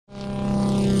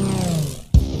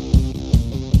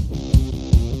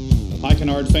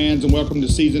Canard fans, and welcome to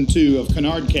Season 2 of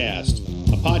Canardcast,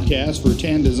 a podcast for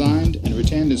rattan-designed and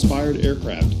rattan-inspired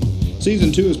aircraft.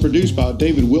 Season 2 is produced by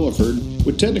David Williford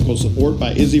with technical support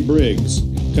by Izzy Briggs.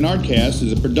 Canardcast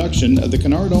is a production of the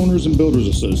Canard Owners and Builders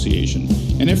Association,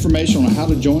 and information on how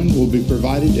to join will be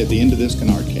provided at the end of this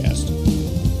Canardcast.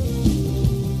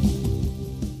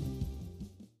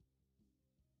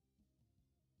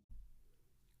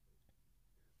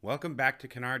 Welcome back to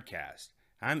Canardcast.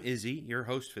 I'm Izzy, your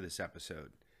host for this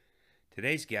episode.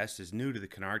 Today's guest is new to the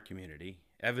Canard community.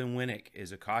 Evan Winnick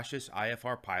is a cautious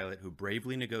IFR pilot who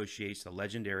bravely negotiates the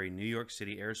legendary New York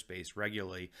City airspace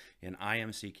regularly in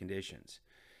IMC conditions.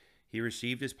 He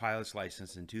received his pilot's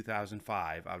license in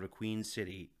 2005 out of Queen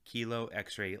City, Kilo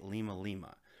X-Ray Lima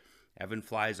Lima. Evan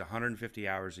flies 150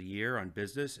 hours a year on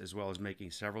business as well as making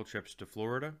several trips to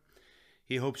Florida.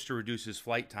 He hopes to reduce his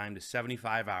flight time to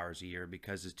 75 hours a year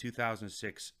because his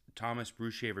 2006 Thomas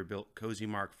Brushaver-built Cozy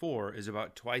Mark IV is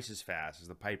about twice as fast as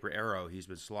the Piper Arrow he's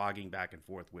been slogging back and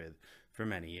forth with for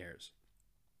many years.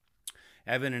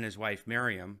 Evan and his wife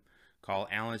Miriam call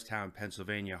Allenstown,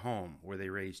 Pennsylvania home, where they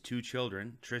raise two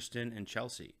children, Tristan and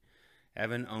Chelsea.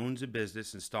 Evan owns a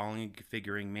business installing and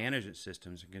configuring management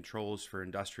systems and controls for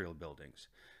industrial buildings.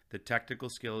 The technical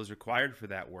skills required for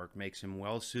that work makes him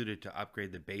well suited to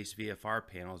upgrade the base VFR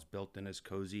panels built in his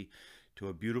Cozy to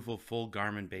a beautiful full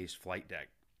Garmin-based flight deck.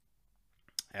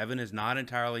 Evan is not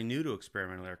entirely new to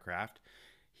experimental aircraft.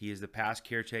 He is the past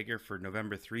caretaker for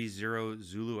November 30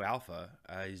 Zulu Alpha,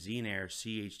 a Zenair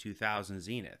CH-2000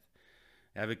 Zenith.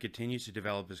 Evan continues to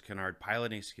develop his Canard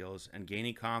piloting skills and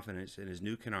gaining confidence in his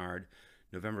new Canard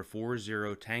November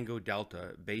 40 Tango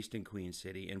Delta based in Queen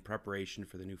City in preparation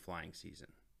for the new flying season.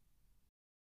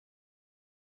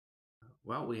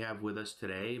 Well, we have with us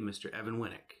today Mr. Evan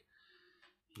Winnick.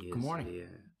 He is Good morning.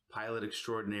 a pilot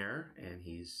extraordinaire, and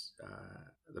he's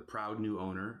the proud new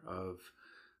owner of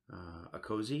a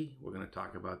Cozy. We're going to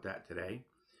talk about that today,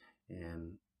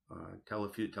 and tell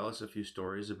us a few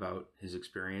stories about his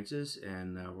experiences,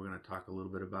 and we're going to talk a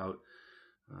little bit about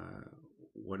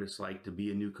what it's like to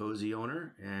be a new Cozy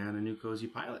owner and a new Cozy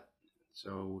pilot.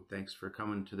 So thanks for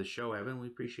coming to the show, Evan. We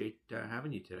appreciate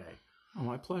having you today. Oh,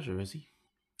 my pleasure, Izzy.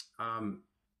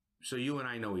 So you and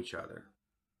I know each other.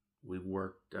 We've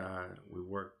worked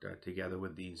together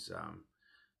with these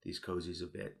Cozies a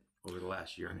bit over the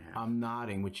last year and a half. I'm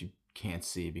nodding, which you can't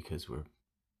see because we're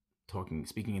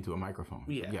speaking into a microphone.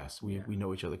 Yeah. Yes, we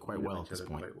know each other quite well at this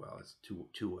point. Quite well. It's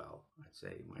too well, I'd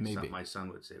say. My son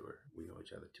would say we know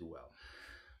each other too well.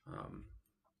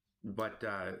 But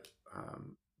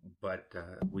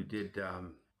we did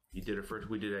a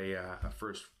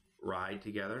first ride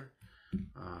together.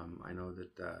 I know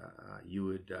that you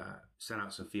had sent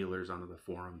out some feelers onto the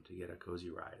forum to get a Cozy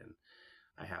ride, and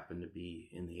I happened to be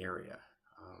in the area.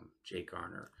 Jay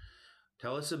Garner,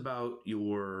 tell us about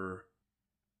your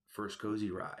first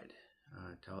Cozy ride.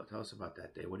 Tell us about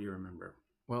that day. What do you remember?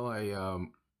 Well,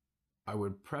 I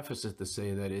would preface it to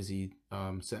say that Izzy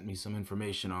sent me some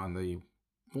information on the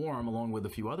forum along with a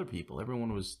few other people.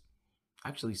 Everyone was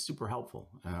actually super helpful.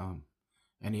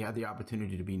 And he had the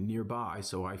opportunity to be nearby,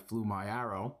 so I flew my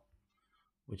Arrow,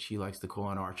 which he likes to call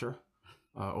an Archer,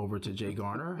 over to Jay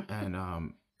Garner, and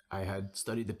I had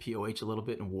studied the POH a little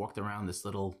bit and walked around this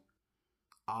little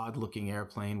odd-looking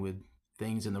airplane with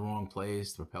things in the wrong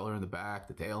place, the propeller in the back,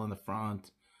 the tail in the front,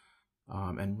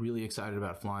 and really excited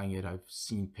about flying it. I've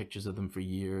seen pictures of them for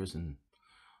years and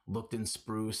looked in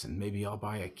Spruce, and maybe I'll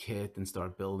buy a kit and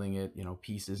start building it,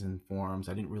 pieces and forms.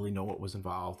 I didn't really know what was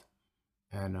involved,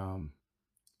 and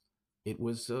it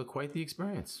was quite the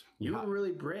experience. You were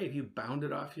really brave. You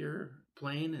bounded off your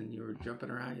plane and you were jumping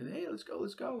around. You said, hey, let's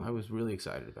go. I was really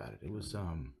excited about it. It was,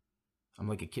 I'm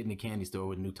like a kid in a candy store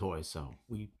with new toys. So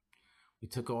we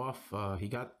took off. He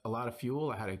got a lot of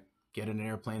fuel. I had to get in an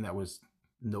airplane that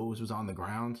nose was on the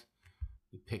ground.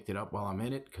 He picked it up while I'm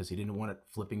in it because he didn't want it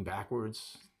flipping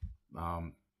backwards.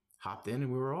 Hopped in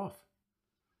and we were off.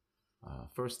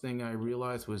 First thing I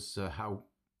realized was how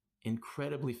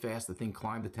incredibly fast the thing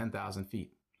climbed to 10,000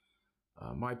 feet.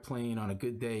 My plane on a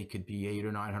good day could be 800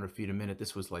 or 900 feet a minute.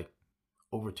 This was like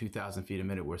over 2,000 feet a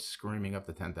minute. We're screaming up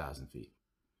to 10,000 feet.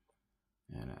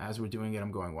 And as we're doing it,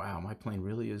 I'm going, wow, my plane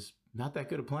really is not that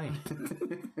good a plane.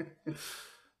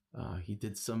 He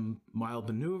did some mild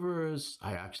maneuvers.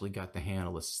 I actually got to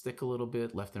handle the stick a little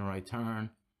bit, left and right turn.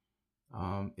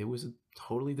 It was a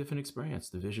totally different experience.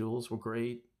 The visuals were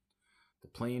great. The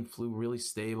plane flew really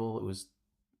stable. It was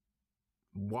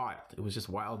wild. It was just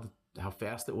wild how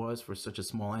fast it was for such a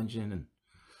small engine and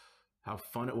how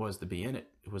fun it was to be in it.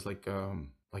 It was like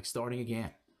starting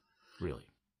again, really.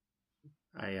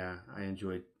 I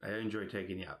enjoyed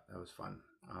taking you out. That was fun.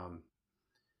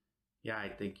 Yeah, I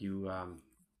think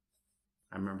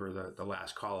I remember the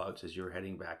last call outs as you were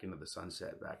heading back into the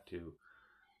sunset, back to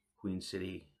Queen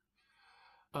City.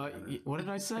 What did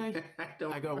I say?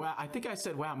 I go, wow. I think I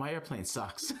said, wow, my airplane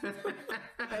sucks.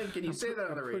 Can you say that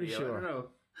on the radio? Pretty sure. I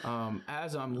don't know.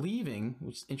 As I'm leaving,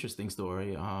 which is an interesting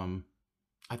story,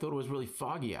 I thought it was really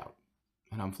foggy out.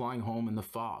 And I'm flying home in the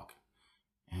fog.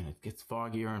 And it gets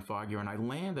foggier and foggier. And I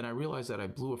land and I realize that I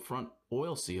blew a front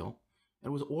oil seal.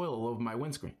 And it was oil all over my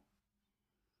windscreen.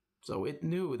 So it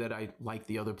knew that I liked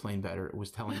the other plane better. It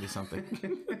was telling me something.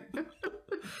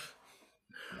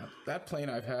 That plane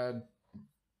I've had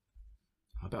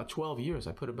about 12 years.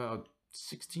 I put about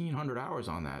 1,600 hours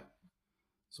on that.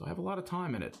 So I have a lot of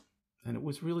time in it. And it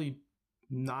was really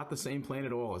not the same plane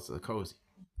at all as the Cozy.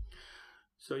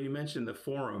 So you mentioned the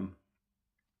Forum.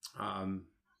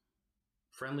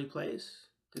 Friendly place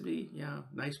to be, yeah,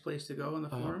 nice place to go in the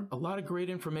Forum. A lot of great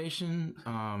information.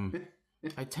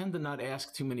 I tend to not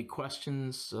ask too many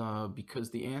questions because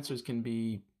the answers can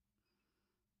be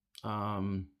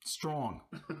strong.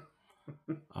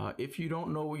 If you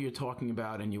don't know what you're talking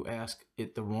about and you ask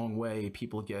it the wrong way,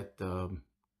 people get,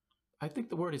 I think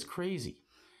the word is crazy.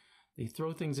 They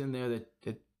throw things in there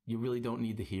that you really don't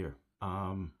need to hear.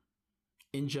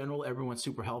 In general, everyone's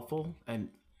super helpful. And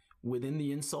within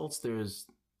the insults, there's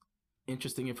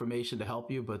interesting information to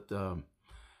help you, but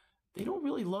they don't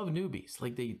really love newbies.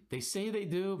 Like they say they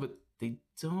do, but they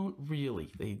don't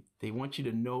really. They want you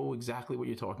to know exactly what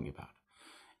you're talking about.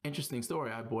 Interesting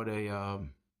story. I bought an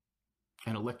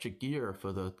electric gear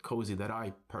for the Cozy that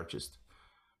I purchased.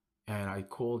 And I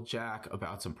called Jack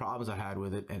about some problems I had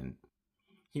with it, and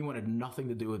he wanted nothing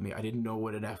to do with me. I didn't know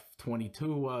what an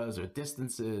F-22 was or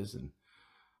distances, and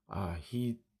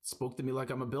he spoke to me like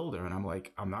I'm a builder, and I'm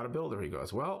like, I'm not a builder. He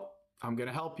goes, well, I'm going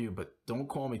to help you, but don't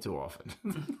call me too often.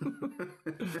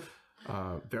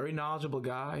 Very knowledgeable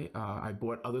guy. I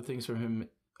bought other things from him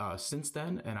since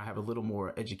then, and I have a little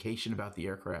more education about the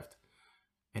aircraft.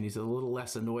 And he's a little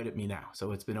less annoyed at me now,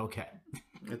 so it's been okay.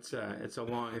 It's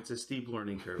a steep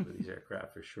learning curve with these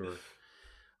aircraft for sure.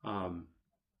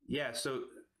 Yeah.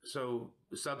 So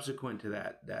subsequent to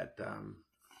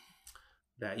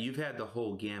that you've had the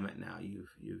whole gamut now.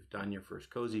 You've done your first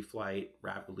Cozy flight,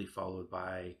 rapidly followed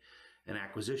by an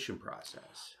acquisition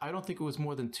process. I don't think it was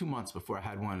more than 2 months before I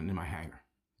had one in my hangar.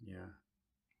 Yeah.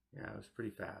 Yeah, it was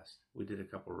pretty fast. We did a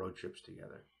couple road trips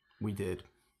together. We did.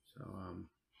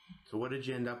 So what did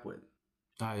you end up with?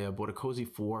 I bought a Cozy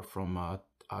 4 from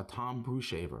Tom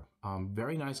Brushaver.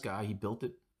 Very nice guy. He built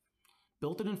it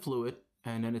in fluid,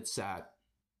 and then it sat,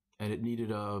 and it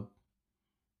needed a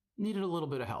little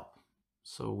bit of help.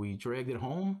 So we dragged it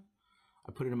home.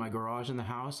 I put it in my garage in the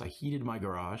house. I heated my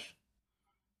garage,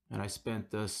 and I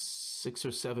spent 6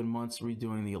 or 7 months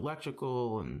redoing the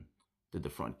electrical and did the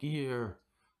front gear,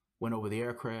 went over the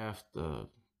aircraft,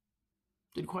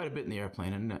 did quite a bit in the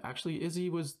airplane. And actually, Izzy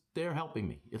was there helping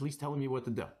me, at least telling me what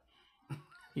to do.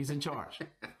 He's in charge.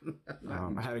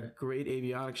 I had a great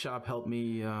avionics shop help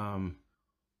me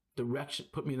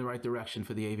put me in the right direction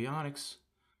for the avionics.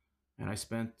 And I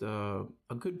spent a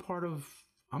good part of,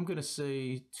 I'm going to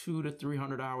say 200 to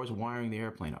 300 hours wiring the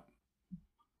airplane up.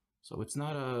 So it's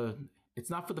not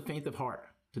for the faint of heart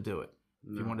to do it.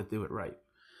 No. If you want to do it right.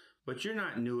 But you're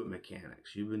not new at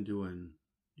mechanics. You've been doing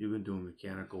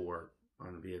mechanical work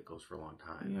on vehicles for a long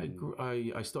time.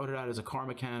 Yeah, I started out as a car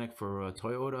mechanic for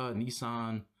Toyota,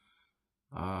 Nissan.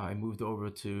 I moved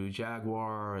over to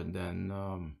Jaguar, and then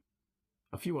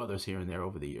a few others here and there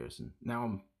over the years. And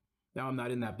now I'm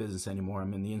not in that business anymore.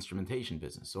 I'm in the instrumentation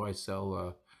business. So I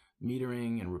sell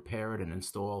metering and repair it and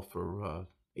install for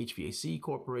HVAC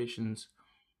corporations,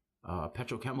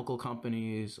 petrochemical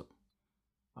companies.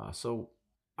 So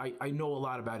I know a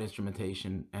lot about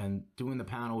instrumentation, and doing the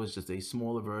panel is just a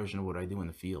smaller version of what I do in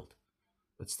the field,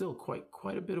 but still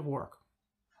quite a bit of work.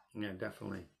 Yeah,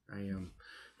 definitely.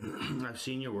 I've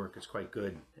seen your work; it's quite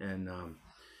good. And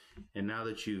now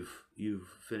that you've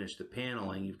finished the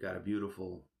paneling, you've got a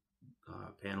beautiful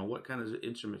panel. What kind of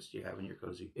instruments do you have in your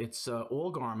Cozy? It's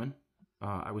all Garmin.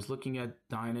 I was looking at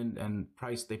Dynon, and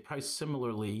they price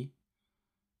similarly,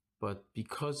 but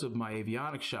because of my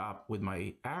avionics shop with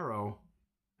my Arrow,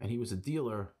 and he was a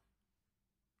dealer,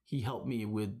 he helped me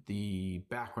with the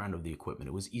background of the equipment.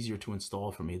 It was easier to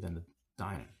install for me than the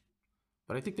Dynon.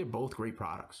 But I think they're both great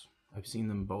products. I've seen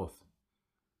them both.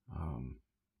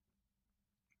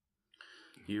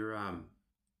 Your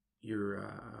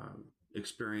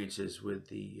experiences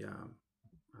with your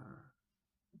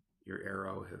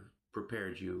Arrow have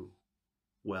prepared you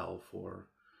well for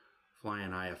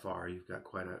flying IFR. You've got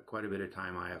quite a bit of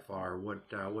time IFR.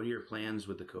 What are your plans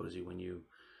with the Cozy when you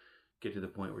get to the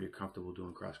point where you're comfortable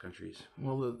doing cross countries?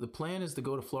 Well, the plan is to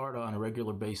go to Florida on a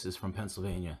regular basis from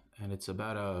Pennsylvania, and it's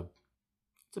about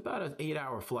an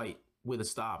 8-hour flight with a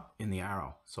stop in the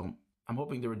Arrow. So I'm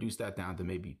hoping to reduce that down to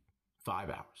maybe 5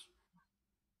 hours.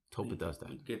 Let's hope it does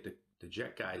that. You get the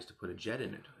jet guys to put a jet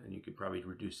in it, and you could probably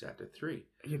reduce that to 3.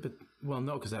 Yeah, but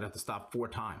no, because I'd have to stop 4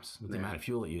 times with the amount of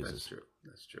fuel it uses.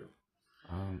 That's true.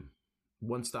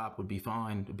 One stop would be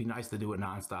fine. It'd be nice to do it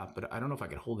nonstop, but I don't know if I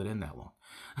could hold it in that long.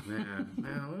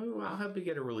 Well, I'll have to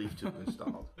get a relief tube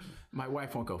installed. My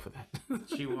wife won't go for that.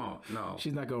 She won't. No,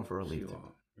 she's not going for a relief tube.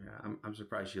 Won't. Yeah, I'm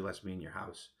surprised she lets me in your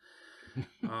house.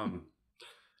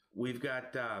 We've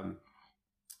got,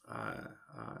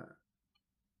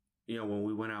 when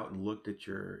we went out and looked at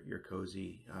your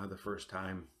cozy the first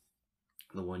time,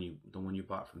 the one you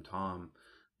bought from Tom.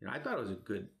 I thought it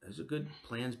was a good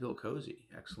plans built cozy,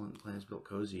 excellent plans built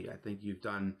cozy. I think you've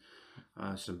done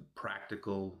some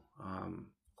practical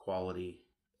quality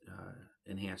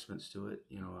enhancements to it.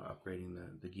 Upgrading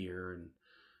the gear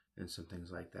and some things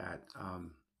like that.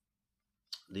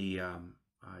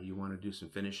 You want to do some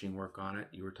finishing work on it.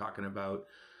 You were talking about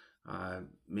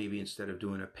maybe instead of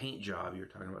doing a paint job, you're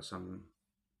talking about some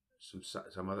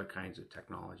other kinds of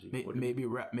technology. Maybe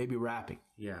wrapping.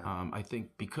 Yeah. I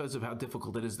think because of how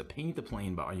difficult it is to paint the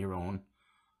plane by your own,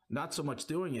 not so much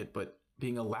doing it, but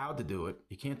being allowed to do it.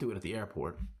 You can't do it at the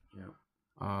airport. Yeah.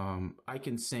 I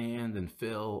can sand and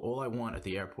fill all I want at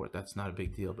the airport. That's not a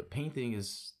big deal. But painting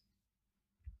is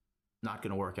not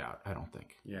going to work out, I don't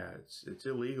think. Yeah, it's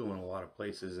illegal in a lot of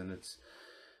places, and it's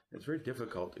very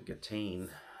difficult to contain,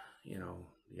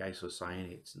 the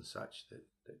isocyanates and such that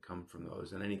come from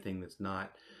those, and anything that's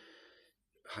not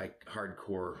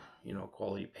hardcore,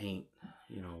 quality paint,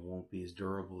 won't be as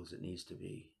durable as it needs to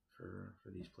be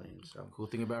for these planes. So cool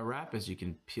thing about wrap is you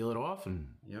can peel it off and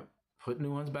put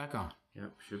new ones back on.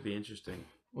 Yep, should be interesting.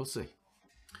 We'll see.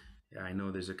 Yeah, I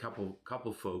know there's a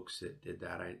couple folks that did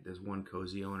that. There's one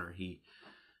cozy owner. He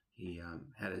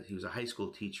was a high school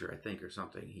teacher, I think, or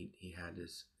something. He had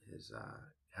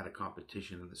had a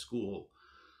competition in the school,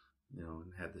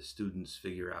 and had the students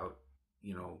figure out,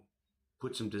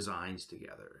 put some designs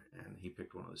together. And he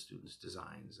picked one of the students'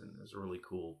 designs, and it was a really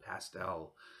cool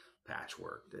pastel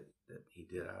patchwork that he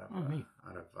did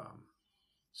out of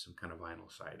some kind of vinyl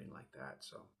siding like that.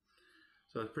 So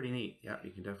it's pretty neat. Yeah,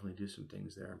 you can definitely do some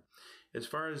things there. As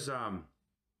far as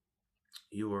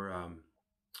your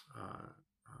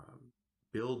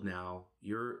build now,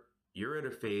 you're at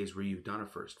a phase where you've done a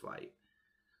first flight.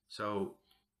 So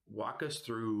walk us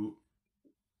through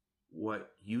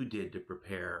what you did to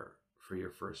prepare for your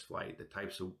first flight, the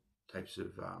types of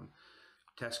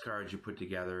test cards you put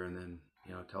together, and then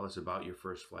tell us about your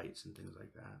first flights and things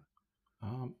like that.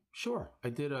 Sure. I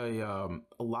did a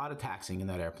lot of taxiing in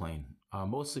that airplane,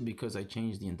 mostly because I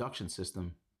changed the induction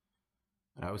system,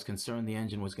 and I was concerned the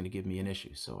engine was going to give me an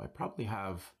issue. So I probably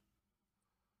have,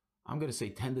 I'm going to say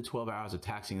 10 to 12 hours of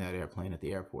taxiing that airplane at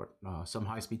the airport. Some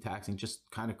high-speed taxiing, just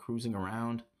kind of cruising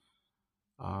around.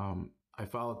 I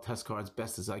followed test cards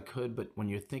best as I could, but when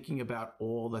you're thinking about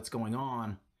all that's going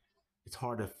on, it's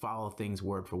hard to follow things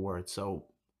word for word. So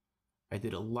I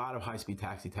did a lot of high-speed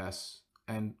taxi tests,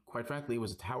 and quite frankly, it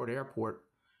was at Howard Airport,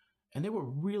 and they were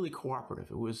really cooperative.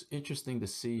 It was interesting to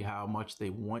see how much they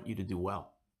want you to do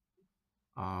well.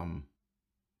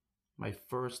 My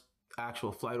first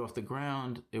actual flight off the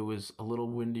ground, it was a little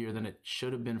windier than it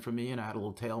should have been for me, and I had a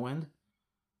little tailwind.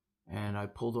 And I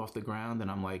pulled off the ground, and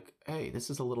I'm like, hey, this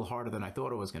is a little harder than I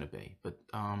thought it was going to be. But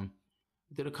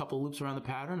did a couple loops around the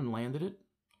pattern and landed it.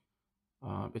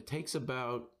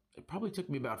 It probably took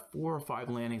me about 4 or 5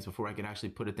 landings before I could actually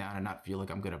put it down and not feel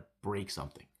like I'm going to break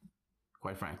something.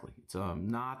 Quite frankly, it's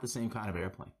not the same kind of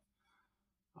airplane.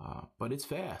 But it's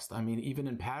fast. I mean, even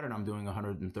in pattern, I'm doing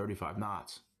 135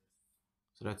 knots.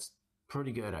 So that's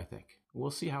pretty good, I think.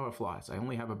 We'll see how it flies. I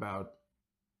only have about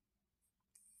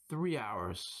 3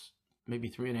 hours, maybe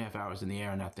 3.5 hours in the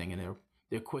air in that thing, and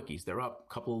they're quickies. They're up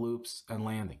a couple of loops and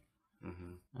landing.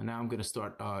 Mm-hmm. And now I'm going to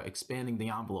start expanding the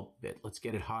envelope a bit. Let's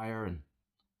get it higher and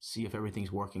see if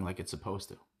everything's working like it's supposed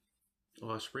to.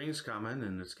 Well, spring's coming,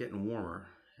 and it's getting warmer,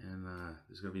 and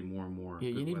there's going to be more and more. Yeah,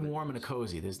 you need warm and a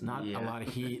cozy. There's not a lot of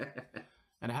heat,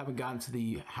 and I haven't gotten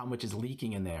to how much is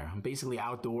leaking in there. I'm basically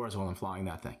outdoors while I'm flying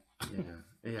that thing.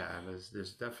 Yeah.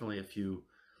 There's definitely a few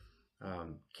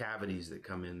cavities that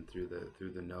come in through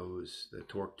the nose, the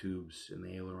torque tubes and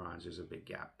the ailerons. There's a big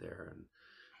gap there,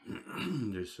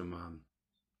 and there's some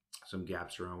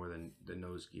gaps around where the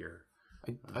nose gear.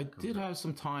 I did have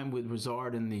some time with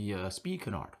Rizard in the Speed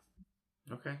Canard.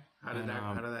 Okay, how did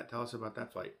that tell us about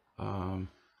that flight?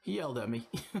 He yelled at me.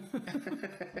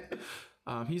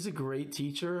 He's a great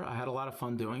teacher. I had a lot of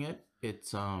fun doing it.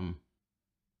 It's I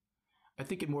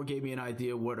think it more gave me an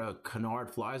idea what a canard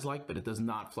flies like, but it does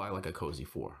not fly like a Cozy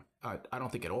 4. I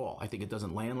don't think at all. I think it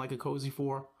doesn't land like a Cozy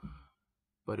 4,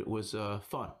 but it was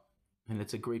fun. And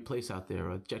it's a great place out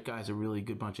there. Jet Guy's a really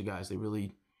good bunch of guys. They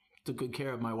really took good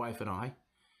care of my wife and I.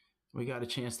 We got a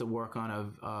chance to work on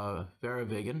a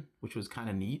VariVigan, which was kind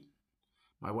of neat.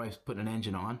 My wife's putting an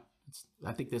engine on.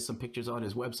 I think there's some pictures on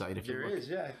his website. If there you look. is,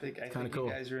 yeah. I think cool.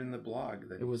 You guys are in the blog.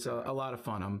 It was a lot of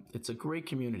fun. It's a great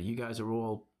community. You guys are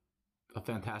all a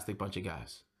fantastic bunch of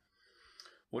guys.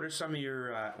 What are some of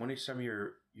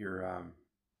your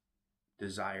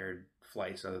desired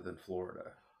flights other than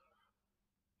Florida?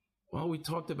 Well, we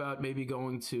talked about maybe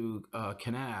going to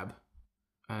Kanab,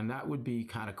 and that would be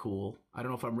kind of cool. I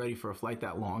don't know if I'm ready for a flight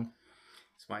that long.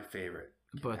 It's my favorite.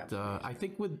 But I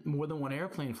think with more than one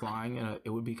airplane flying, it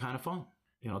would be kind of fun.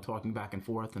 Talking back and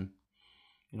forth and,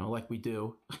 like we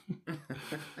do.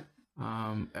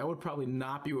 I would probably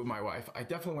not be with my wife. I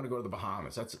definitely want to go to the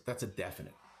Bahamas. That's a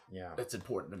definite. Yeah. That's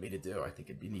important to me to do. I think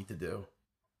it'd be neat to do.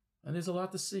 And there's a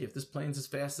lot to see. If this plane's as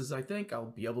fast as I think, I'll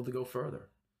be able to go further.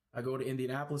 I go to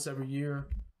Indianapolis every year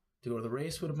to go to the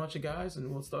race with a bunch of guys,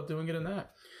 and we'll start doing it in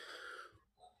that.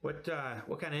 What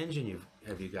kind of engine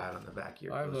have you got on the back of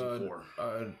your I have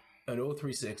an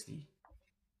 0360,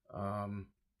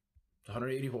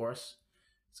 180 horse.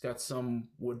 It's got some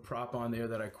wood prop on there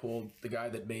that I called the guy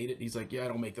that made it. He's like, yeah, I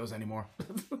don't make those anymore.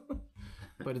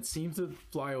 But it seems to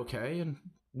fly okay, and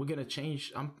we're going to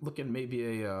change. I'm looking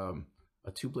maybe a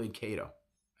two-blade Kato.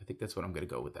 I think that's what I'm going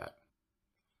to go with that.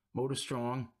 Motor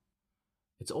strong.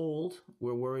 It's old.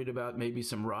 We're worried about maybe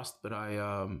some rust, but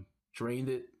I drained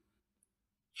it,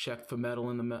 checked for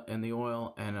metal in the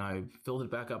oil, and I filled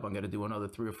it back up. I'm going to do another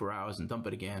 3 or 4 hours and dump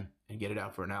it again and get it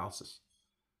out for analysis.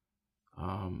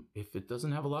 If it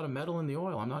doesn't have a lot of metal in the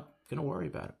oil, I'm not going to worry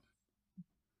about it.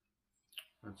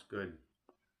 That's good.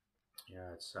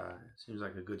 Yeah, it seems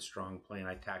like a good, strong plane.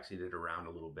 I taxied it around a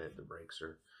little bit. The brakes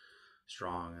are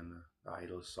strong and the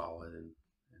idle is solid.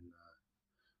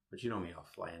 But you know me, I'll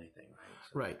fly anything,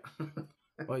 right?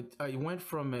 So. Right. I went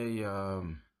from a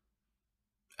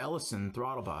Ellison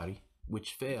throttle body,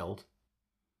 which failed,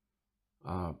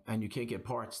 and you can't get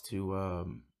parts,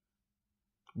 to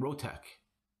Rotec,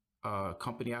 a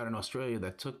company out in Australia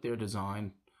that took their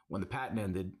design when the patent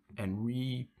ended and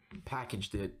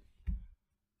repackaged it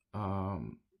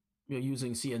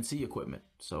using CNC equipment.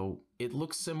 So it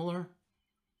looks similar.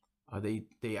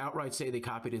 They outright say they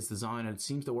copied his design, and it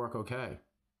seems to work okay.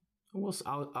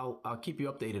 I'll keep you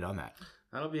updated on that.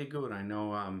 That'll be a good one. I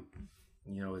know,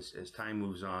 as time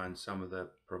moves on, some of the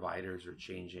providers are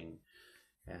changing,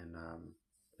 and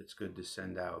it's good to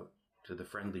send out to the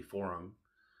friendly forum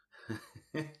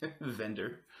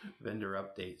vendor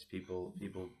updates. People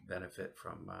benefit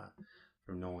from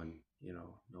knowing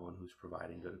who's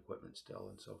providing good equipment still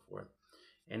and so forth.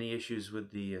 Any issues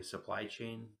with the supply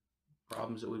chain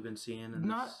problems that we've been seeing?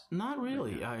 Not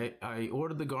really. I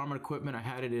ordered the Garmin equipment. I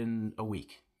had it in a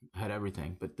week. I had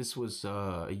everything, but this was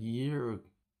a year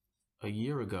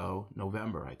ago,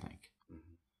 November, I think.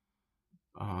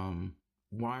 Mm-hmm.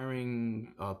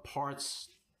 Wiring, parts.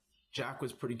 Jack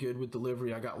was pretty good with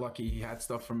delivery. I got lucky. He had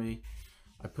stuff for me.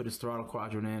 I put his throttle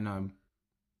quadrant in.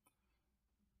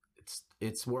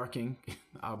 It's working.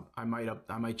 I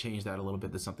might change that a little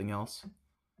bit to something else.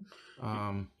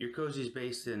 Your Cozy's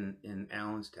based in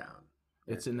Allenstown.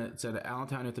 It's at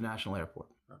Allentown International Airport.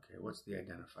 Okay, what's the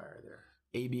identifier there?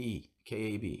 ABE,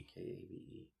 KAB.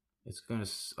 KABE. It's going to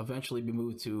eventually be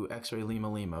moved to X-Ray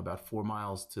Lima Lima, about 4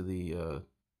 miles to the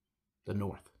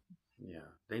north. Yeah,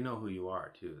 they know who you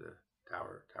are too.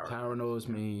 The tower knows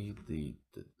me.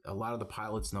 A lot of the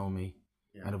pilots know me,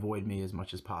 and avoid me as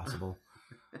much as possible.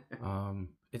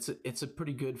 It's a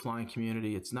pretty good flying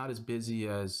community. It's not as busy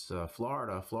as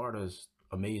Florida. Florida's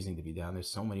amazing to be down. There's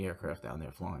so many aircraft down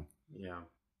there flying. Yeah.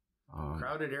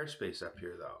 Crowded airspace up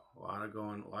here though. A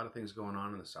lot of things going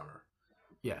on in the summer.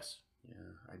 Yes.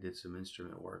 Yeah, I did some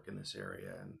instrument work in this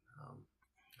area, and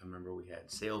I remember we had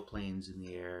sailplanes in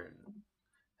the air and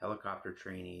helicopter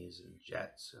trainees and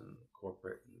jets and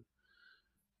corporate and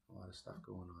a lot of stuff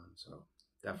going on. So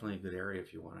definitely a good area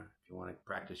if you want to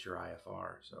practice your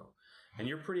IFR. So, and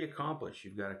you're pretty accomplished.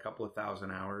 You've got a couple of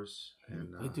thousand hours.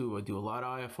 And I do a lot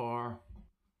of IFR.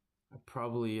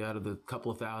 Probably out of the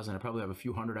couple of thousand, I probably have a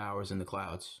few hundred hours in the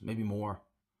clouds, maybe more.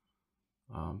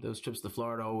 Those trips to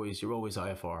Florida, you're always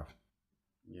IFR.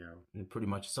 Yeah. And pretty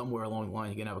much somewhere along the line,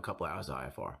 you're going to have a couple of hours of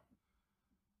IFR.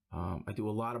 I do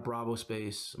a lot of Bravo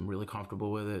space. I'm really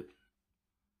comfortable with it.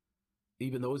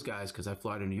 even those guys, because I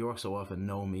fly to New York so often,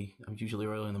 know me. I'm usually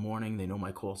early in the morning. They know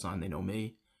my call sign. They know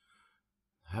me.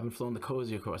 I haven't flown the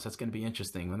Cozy across. That's going to be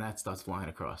interesting when that starts flying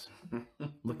across.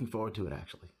 Looking forward to it,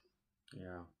 actually.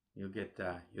 Yeah, you'll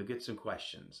get some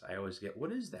questions. I always get,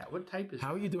 what is that? What type is?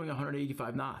 How are you doing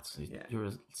 185 knots? Yeah. You're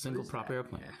a single prop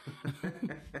airplane. Yeah.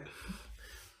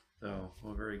 So,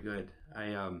 well, very good.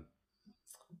 I've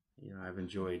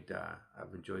enjoyed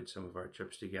some of our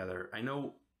trips together. I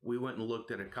know we went and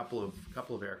looked at a couple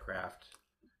of aircraft,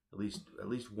 at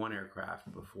least one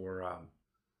aircraft before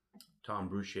Tom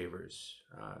Brushaver's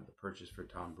the purchase for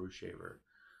Tom Brushaver.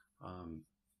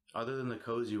 Other than the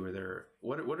Cozy,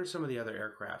 what are some of the other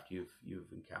aircraft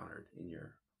you've encountered in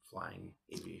your flying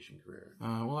aviation career?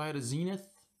 Well, I had a Zenith,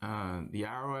 the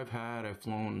Arrow. I've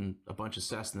flown a bunch of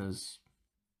Cessnas.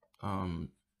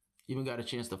 Even got a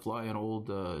chance to fly an old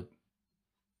a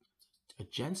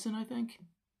Jensen, I think.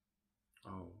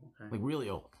 Oh, okay. Like really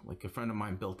old. Like a friend of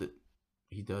mine built it.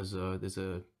 He does. There's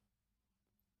a.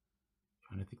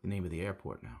 Trying to think the name of the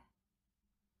airport now.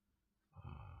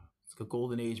 It's a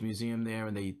Golden Age museum there,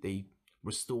 and they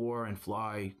restore and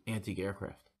fly antique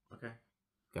aircraft. Okay.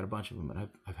 Got a bunch of them, and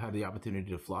I've had the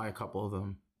opportunity to fly a couple of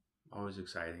them. Always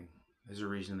exciting. There's a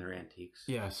reason they're antiques.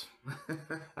 Yes.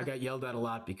 I got yelled at a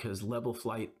lot because level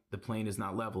flight, the plane is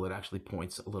not level. It actually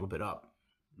points a little bit up.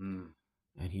 Mm.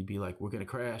 And he'd be like, we're going to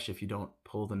crash if you don't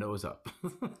pull the nose up.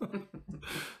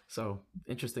 So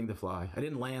interesting to fly. I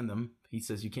didn't land them. He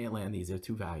says, you can't land these. They're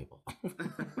too valuable.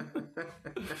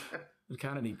 We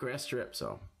kind of need grass strip.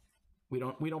 So we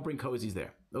don't bring Cozies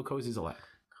there. No Cozies allowed.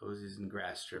 Cozies and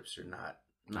grass strips are not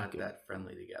that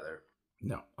friendly together.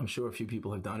 No, I'm sure a few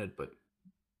people have done it, but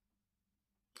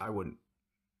I wouldn't.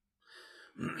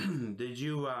 Did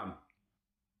you?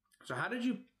 So how did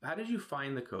you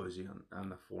find the Cozy on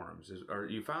the forums? Or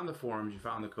you found the forums, you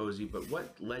found the Cozy, but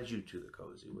what led you to the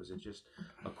Cozy? Was it just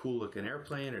a cool looking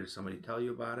airplane, or did somebody tell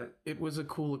you about it? It was a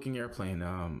cool looking airplane.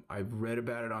 I read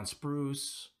about it on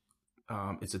Spruce.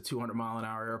 It's a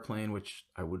 200-mile-an-hour airplane, which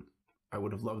I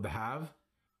would have loved to have.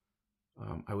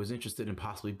 I was interested in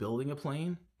possibly building a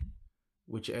plane,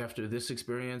 which after this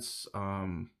experience,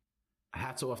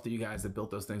 hats off to you guys that built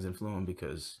those things and flew them,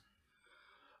 because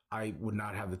I would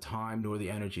not have the time nor the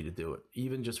energy to do it.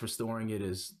 Even just restoring it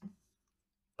is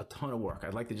a ton of work.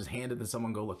 I'd like to just hand it to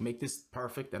someone and go, look, make this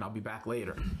perfect and I'll be back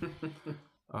later.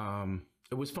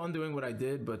 It was fun doing what I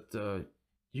did, but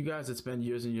you guys that spend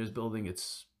years and years building,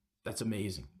 that's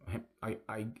amazing.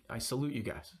 I salute you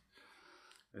guys.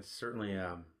 It's certainly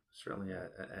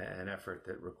an effort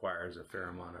that requires a fair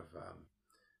amount of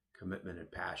commitment and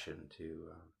passion to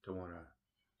want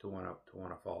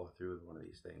to follow through with one of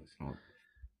these things.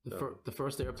 The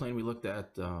first airplane we looked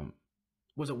at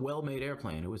was a well-made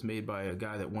airplane. It was made by a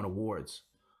guy that won awards,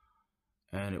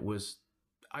 and it was,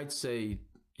 I'd say,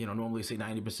 normally say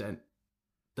 90%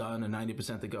 done and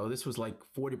 90% to go. This was like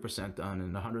 40% done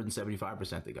and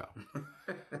 175% to go.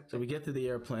 So we get to the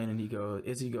airplane, and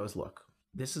Izzy goes, look,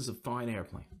 this is a fine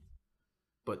airplane,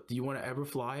 but do you want to ever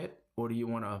fly it, or do you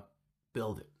want to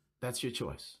build it? That's your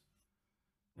choice.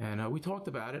 And we talked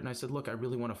about it, and I said, look, I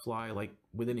really want to fly, like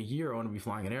within a year, I want to be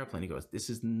flying an airplane. He goes, this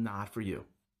is not for you.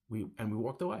 We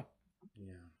walked away.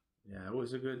 Yeah. It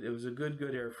was a good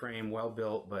airframe, well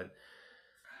built, but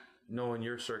knowing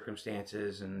your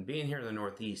circumstances and being here in the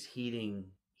Northeast, heating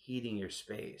your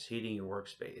space, heating your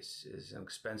workspace is an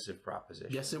expensive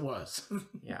proposition. Yes, it was.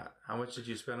 Yeah. How much did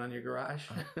you spend on your garage?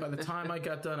 By the time I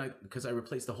got done, because I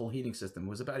replaced the whole heating system, it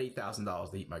was about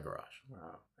 $8,000 to heat my garage.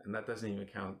 Wow. And that doesn't even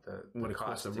count the what it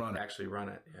cost costs to run actually run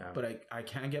it. Yeah. But I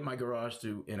can get my garage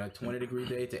to, in a 20-degree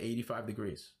day, to 85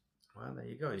 degrees. Well, there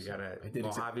you go. You got a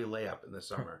Mojave layup in the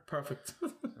summer. Perfect.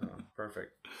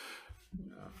 Perfect.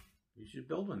 You should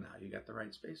build one now. You got the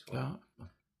right space for it.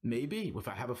 Maybe. If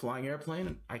I have a flying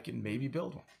airplane, I can maybe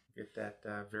build one. Get that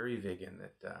Very-Vig in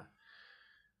that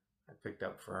I picked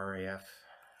up for RAF,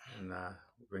 and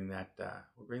we'll bring that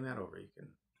over. You can.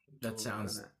 That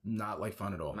sounds not like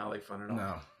fun at all. Not like fun at all.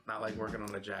 No. Not like working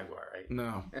on a Jaguar, right?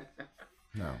 No.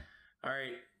 No. All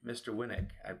right, Mr. Winnick,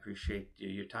 I appreciate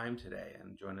your time today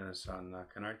and joining us on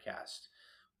Canardcast.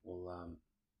 We'll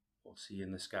see you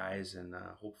in the skies, and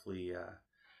hopefully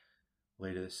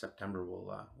later this September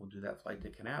we'll do that flight to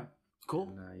Kanab. Cool.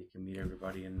 And you can meet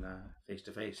everybody in face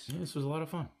to face. Yeah, this was a lot of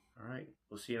fun. All right,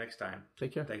 we'll see you next time.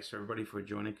 Take care. Thanks everybody for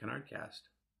joining Canardcast.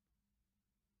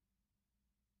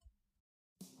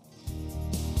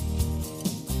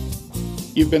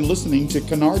 You've been listening to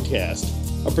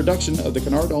Canardcast, a production of the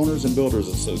Canard Owners and Builders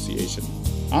Association.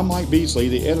 I'm Mike Beasley,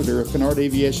 the editor of Canard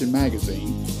Aviation Magazine,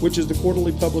 which is the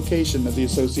quarterly publication of the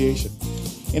association.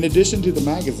 In addition to the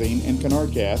magazine and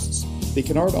Canardcasts, The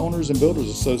Canard Owners and Builders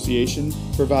Association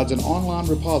provides an online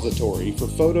repository for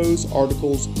photos,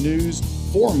 articles, news,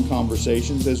 forum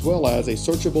conversations, as well as a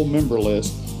searchable member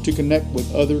list to connect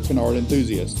with other Canard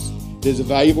enthusiasts. It is a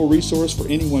valuable resource for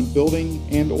anyone building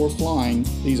and or flying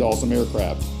these awesome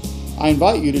aircraft. I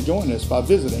invite you to join us by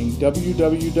visiting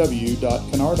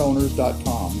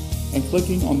www.canardowners.com and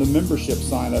clicking on the membership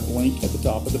sign-up link at the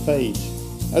top of the page.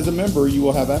 As a member, you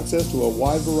will have access to a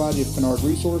wide variety of Canard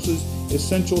resources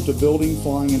essential to building,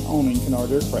 flying, and owning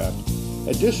Canard aircraft.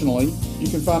 Additionally, you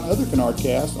can find other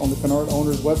Canardcasts on the Canard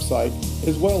Owners website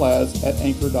as well as at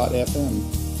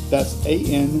anchor.fm. That's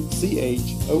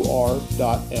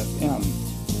ANCHOR.FM.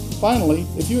 Finally,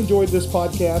 if you enjoyed this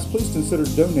podcast, please consider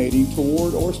donating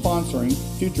toward or sponsoring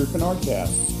future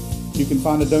Canardcasts. You can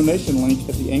find a donation link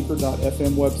at the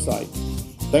anchor.fm website.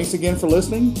 Thanks again for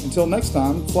listening. Until next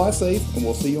time, fly safe, and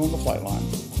we'll see you on the flight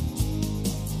line.